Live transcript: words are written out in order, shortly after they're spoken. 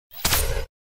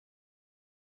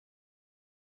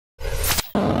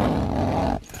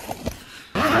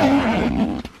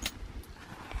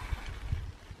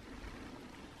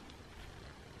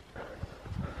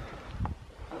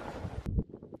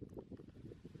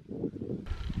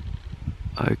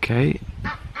Okay.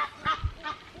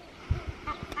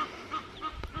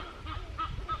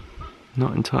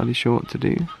 Not entirely sure what to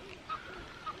do.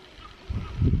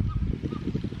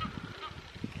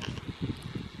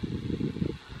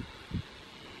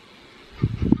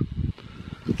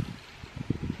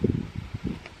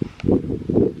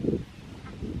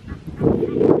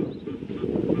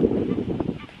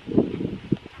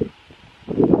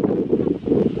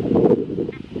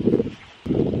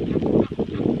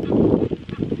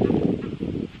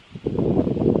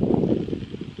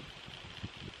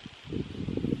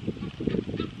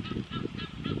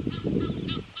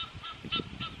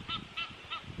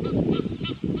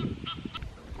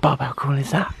 Bob, how cool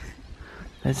is that?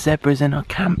 There's zebras in our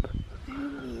camp.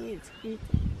 It's good,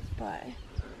 but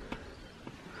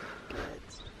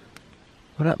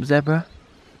What up, zebra?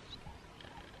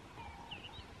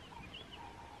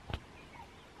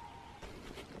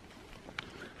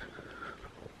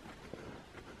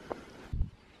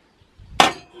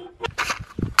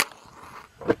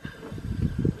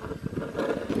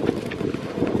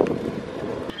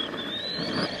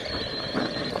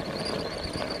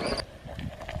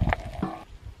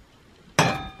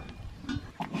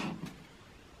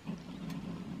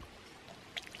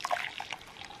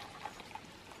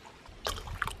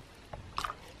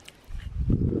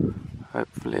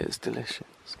 Hopefully it's delicious.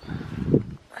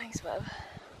 thanks, Bob.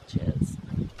 Cheers.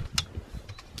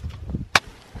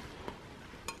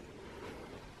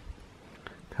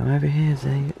 Come over here,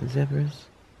 zebras.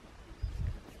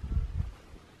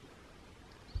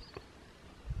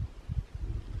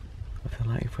 I feel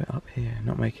like if we're up here,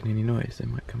 not making any noise, they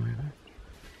might come over.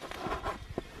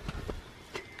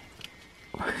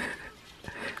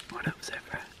 What up,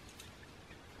 zebra?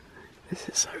 This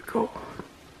is so cool.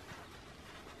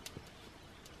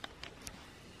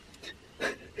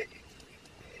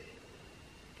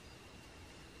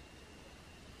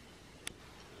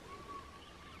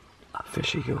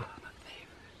 Fish eagle.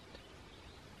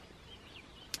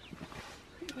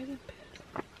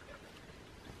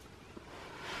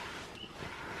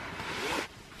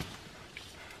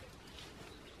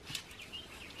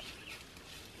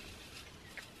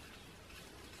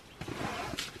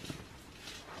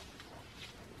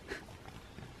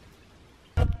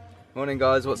 Morning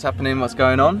guys, what's happening, what's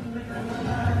going on?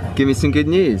 Give me some good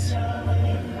news.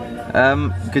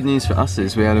 Good news for us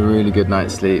is we had a really good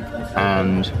night's sleep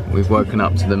and we've woken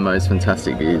up to the most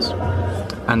fantastic views.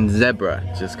 And zebra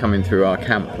just coming through our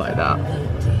camp like that.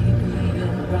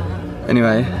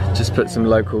 Anyway, just put some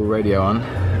local radio on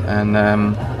and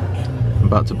I'm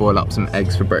about to boil up some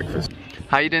eggs for breakfast.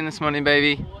 How you doing this morning,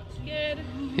 baby? Good.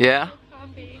 Yeah?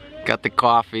 Coffee. Got the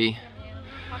coffee.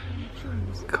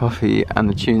 Coffee and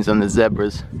the tunes on the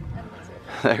zebras.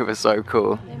 They were so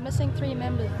cool. They're missing 3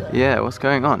 members though. Yeah, what's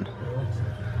going on?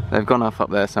 They've gone off up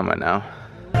there somewhere now.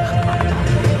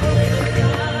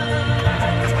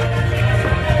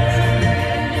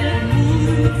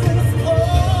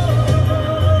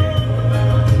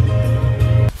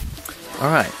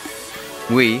 Alright,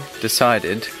 we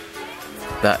decided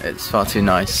that it's far too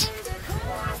nice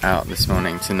out this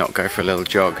morning to not go for a little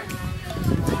jog.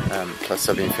 Plus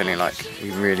I've been feeling like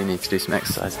we really need to do some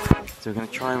exercise. So we're going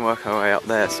to try and work our way up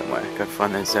there somewhere, go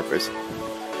find those zebras.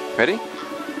 Ready?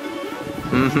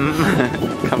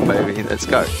 Come baby, let's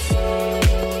go.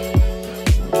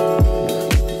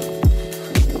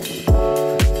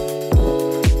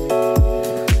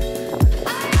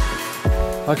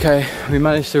 Okay, we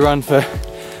managed to run for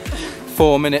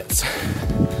 4 minutes.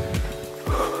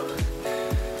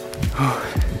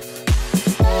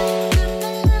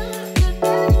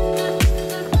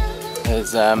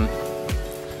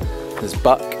 There's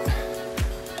buck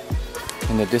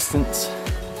in the distance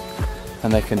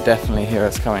and they can definitely hear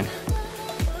us coming.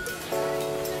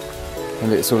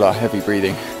 And it's all our heavy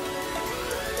breathing.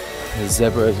 There's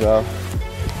zebra as well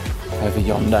over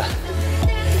yonder.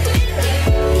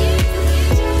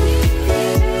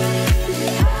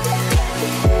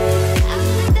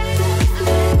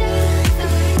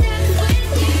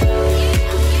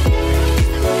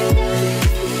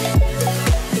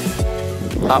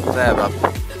 Up there, bub.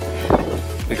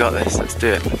 We got this, let's do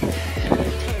it.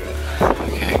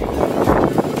 Okay,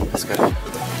 let's go.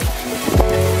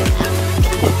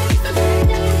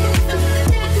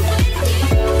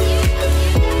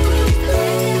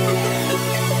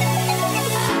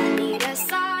 I need a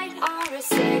sign or a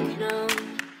signal.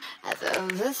 I've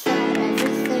overthought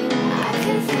everything I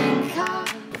can think of.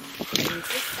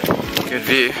 Good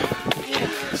view.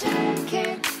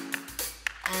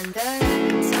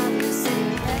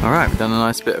 Alright, we've done a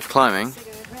nice bit of climbing.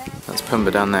 That's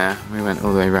Pumba down there. We went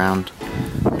all the way round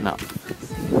and up.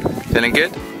 Feeling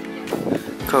good?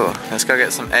 Cool, let's go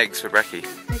get some eggs for brekkie.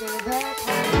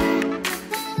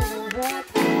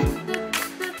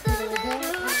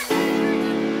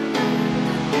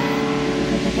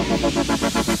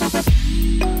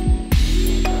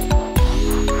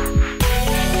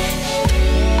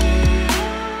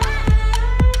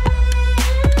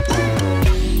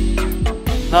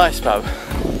 Nice, bub.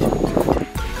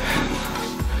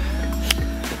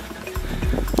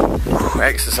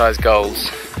 Exercise goals.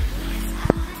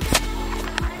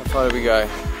 How far did we go?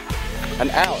 An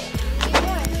hour?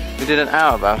 We did an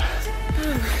hour, bub.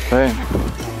 Boom.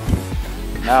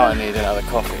 Now I need another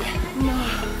coffee. No.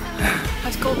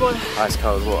 Ice cold water. Ice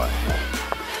cold water.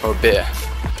 Or a beer.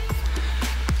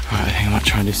 Alright, I think I might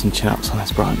try and do some chin-ups on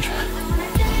this branch.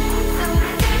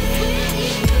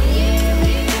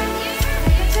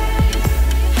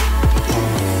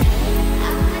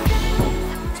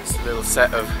 Just a little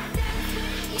set of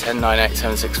 10, 9, 8,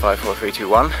 7, 6, 5, 4, 3, 2,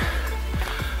 1.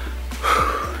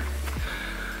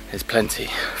 There's plenty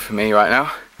for me right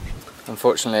now.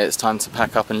 Unfortunately, it's time to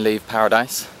pack up and leave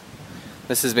paradise.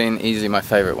 This has been easily my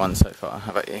favourite one so far.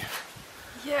 How about you?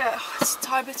 Yeah, it's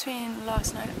tied between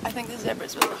last night. I think the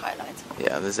zebras were the highlight.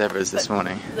 Yeah, the zebras this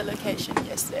morning. The location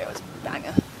yesterday was a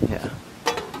banger. Yeah.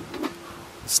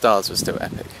 The stars were still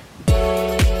epic.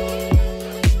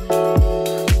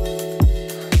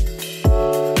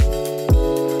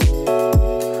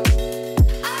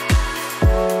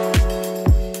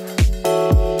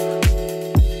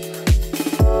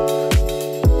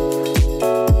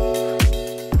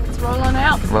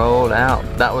 Roll out.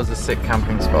 That was a sick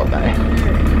camping spot though.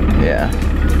 Yeah.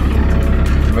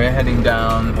 We're heading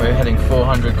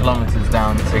 400 kilometers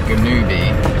down to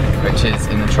Ganubi, which is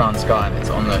in the Transkei, and it's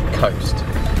on the coast.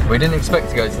 We didn't expect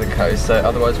to go to the coast, so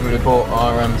otherwise we would have bought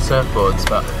our surfboards,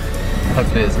 but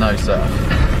hopefully there's no surf.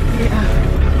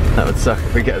 Yeah. That would suck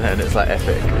if we get there and it's like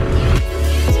epic.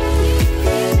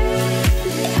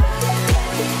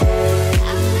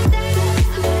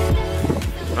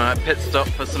 Alright, pit stop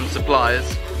for some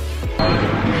supplies.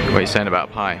 What are you saying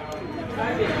about pie?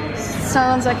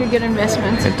 Sounds like a good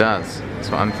investment. It does, that's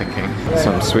what I'm thinking.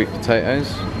 Some sweet potatoes.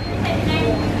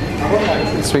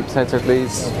 Sweet potato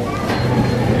please.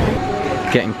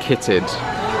 Getting kitted.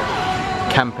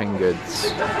 Camping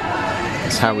goods.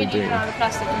 That's how we do. Out of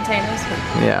plastic containers.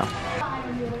 Yeah.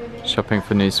 Shopping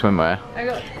for new swimwear.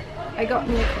 I got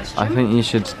new costume. I think you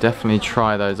should definitely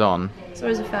try those on. So I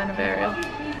was a fan of Ariel.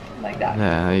 Like that.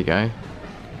 Yeah, there you go.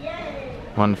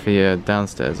 One for your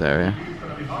downstairs area.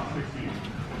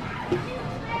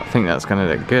 I think that's gonna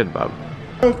look good, bub.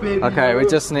 Okay, we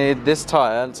just need this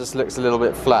tyre. It just looks a little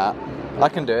bit flat. I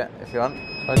can do it if you want.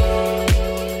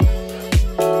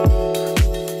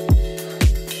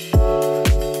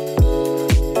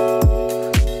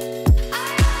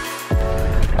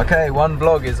 Okay, one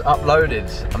vlog is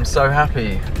uploaded. I'm so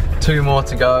happy. 2 more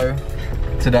to go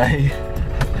today.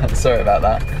 Sorry about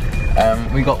that.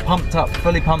 We got pumped up,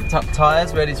 fully pumped up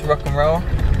tyres, ready to rock and roll.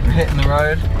 We're hitting the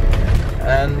road,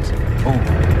 and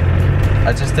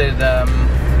I just did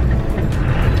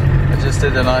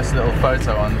a nice little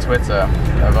photo on Twitter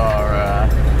of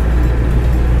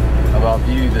our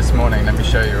view this morning. Let me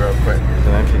show you real quick. I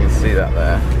don't know if you can see that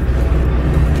there.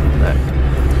 Look.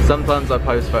 Sometimes I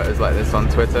post photos like this on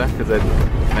Twitter because they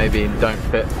maybe don't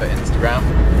fit for Instagram.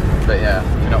 But yeah,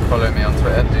 if you're not following me on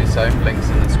Twitter, do so. Links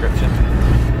in the description.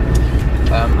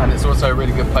 And it's also a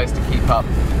really good place to keep up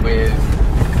with,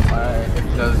 if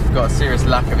you've got a serious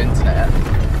lack of internet,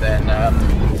 then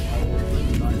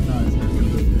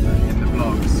in the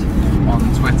vlogs on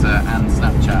Twitter and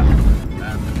Snapchat,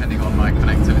 depending on my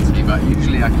connectivity, but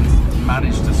usually I can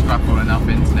manage to scrapple enough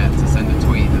internet to send a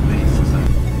tweet at least. So.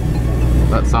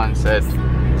 That sign said,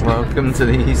 "Welcome to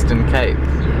the Eastern Cape."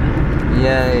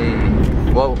 Yay!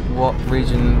 What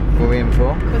region were we in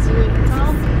for? Was it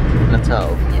Natal?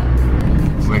 Natal. Yeah.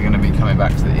 We're going to be coming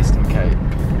back to the Eastern Cape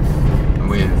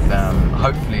with,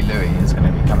 hopefully Louis is going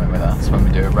to be coming with us when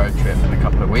we do a road trip in a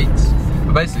couple of weeks.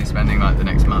 We're basically spending like the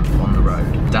next month on the road.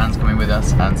 Dan's coming with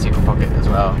us and Secret Pocket as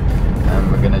well.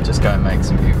 And we're going to just go and make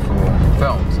some beautiful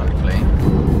films, hopefully.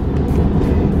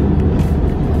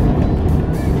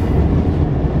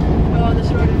 Oh,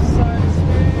 this road is so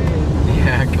smooth.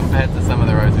 Yeah, compared to some of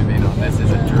the roads we've been on, this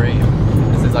is a dream.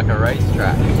 This is like a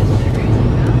racetrack.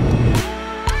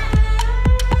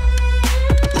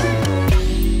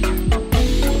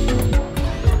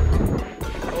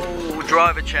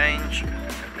 Driver change.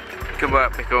 Good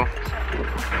work, Pickle.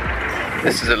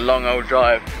 This is a long old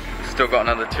drive. Still got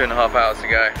another 2.5 hours to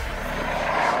go.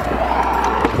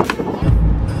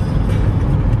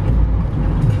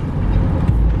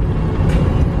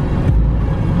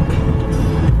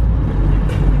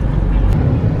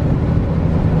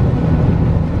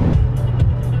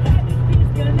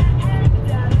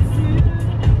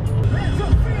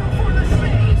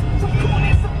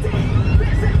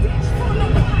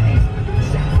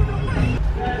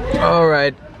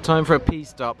 Alright, time for a pee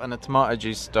stop and a tomato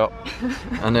juice stop.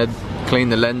 And a clean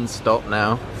the lens stop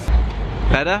now.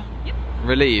 Better? Yep.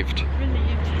 Relieved?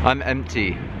 Relieved. I'm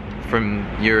empty from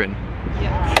urine.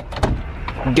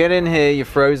 Yeah. Get in here, you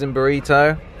frozen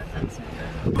burrito.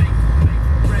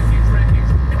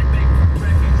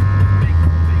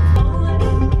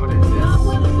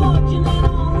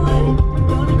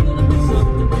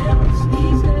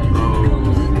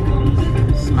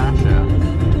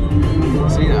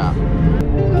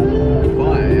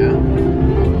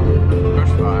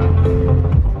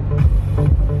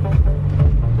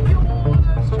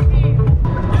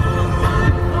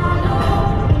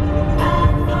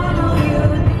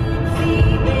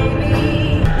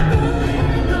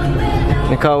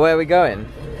 Nicole, where are we going?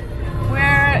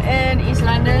 We're in East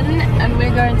London and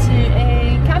we're going to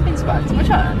a camping spot. Which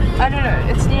one? I don't know.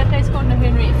 It's near a place called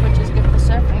Nahoon Reef, which is good for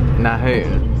surfing.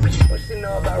 Nahoon. What you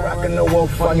know about rocking the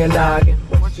wolf on your noggin?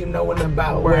 What you knowin'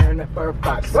 about wearing a fur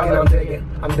fox? I'm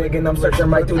digging, I'm searching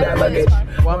right through that luggage.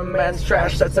 One man's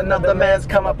trash, that's another man's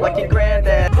come up like your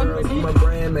granddad.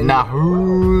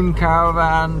 Nahoon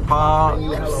Caravan Park.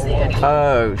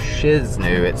 Oh,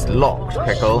 shiznu, it's locked,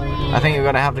 Pickle. I think you're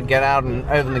gonna have to get out and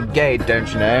open the gate, don't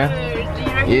you know?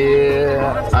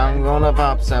 Yeah, I'm gonna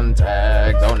pop some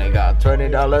tags. Only got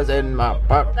 $20 in my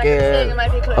pocket.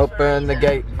 Open the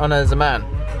gate. Oh no, there's a man.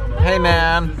 Hey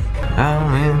man.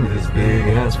 I'm in this big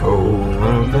ass boat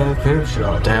of the fish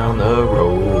shop down the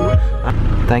road.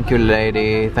 Thank you,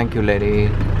 lady. Thank you, lady.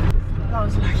 That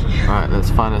was lucky. Alright, let's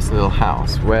find us a little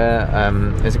house. Where,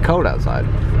 is it cold outside?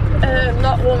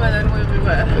 Not warmer than where we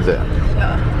were. Is it?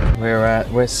 Yeah.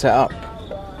 We're set up.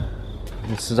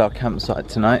 This is our campsite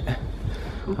tonight.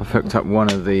 I've hooked up one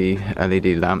of the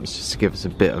LED lamps just to give us a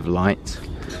bit of light.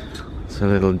 It's a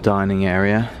little dining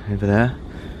area over there.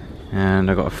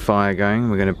 And I've got a fire going.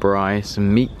 We're going to braai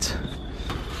some meat.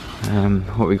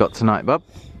 What we got tonight, bub?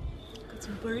 Got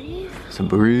some burritos. Some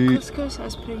burritos. Couscous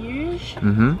as per usual.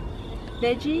 Mm-hmm.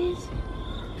 Veggies.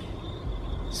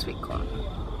 Sweet corn.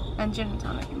 And gin and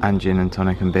tonic. And gin and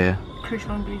tonic and beer.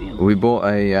 Crucial ingredient. We bought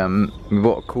a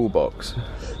cool box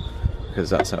because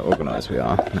that's how organised we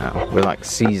are now. We're like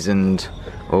seasoned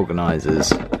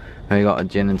organisers. And we got our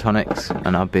gin and tonics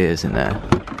and our beers in there.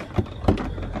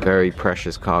 Very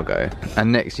precious cargo.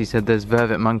 And next you said there's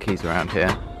vervet monkeys around here.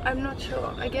 I'm not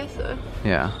sure. I guess so.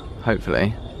 Yeah,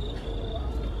 hopefully.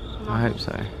 I hope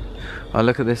so. Oh,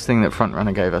 look at this thing that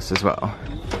Frontrunner gave us as well.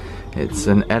 It's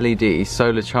an LED,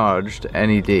 solar charged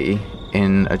LED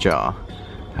in a jar.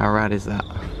 How rad is that?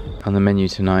 On the menu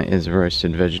tonight is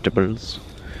roasted vegetables.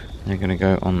 They're gonna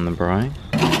go on the braai.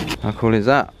 How cool is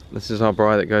that? This is our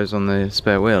braai that goes on the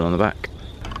spare wheel on the back.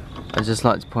 I'd just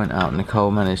like to point out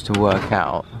Nicole managed to work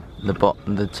out the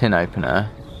tin opener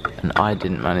and I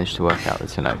didn't manage to work out the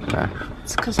tin opener.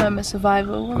 It's because I'm a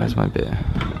survival woman. Where's my beer?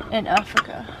 In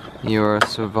Africa. You're a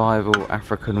survival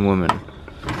African woman.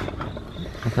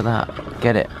 Look at that.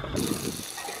 Get it.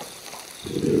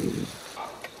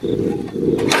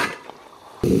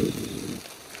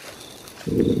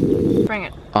 Bring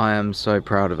it. I am so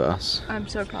proud of us. I'm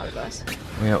so proud of us.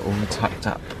 We are all tucked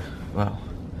up. Well,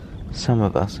 some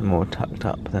of us are more tucked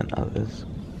up than others.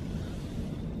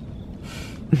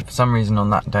 For some reason on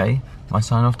that day, my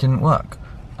sign-off didn't work.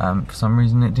 For some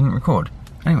reason it didn't record.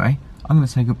 Anyway, I'm going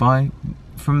to say goodbye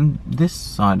from this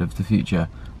side of the future.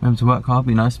 Remember to work hard,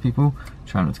 be nice to people,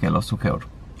 try not to get lost or killed.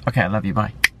 Okay, I love you,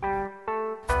 bye.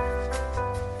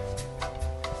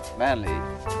 Manly.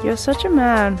 You're such a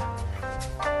man.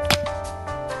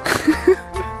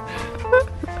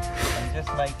 I'm just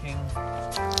making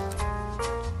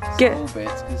small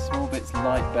bits, because small bits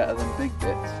light better than big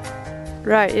bits.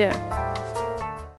 Right, yeah.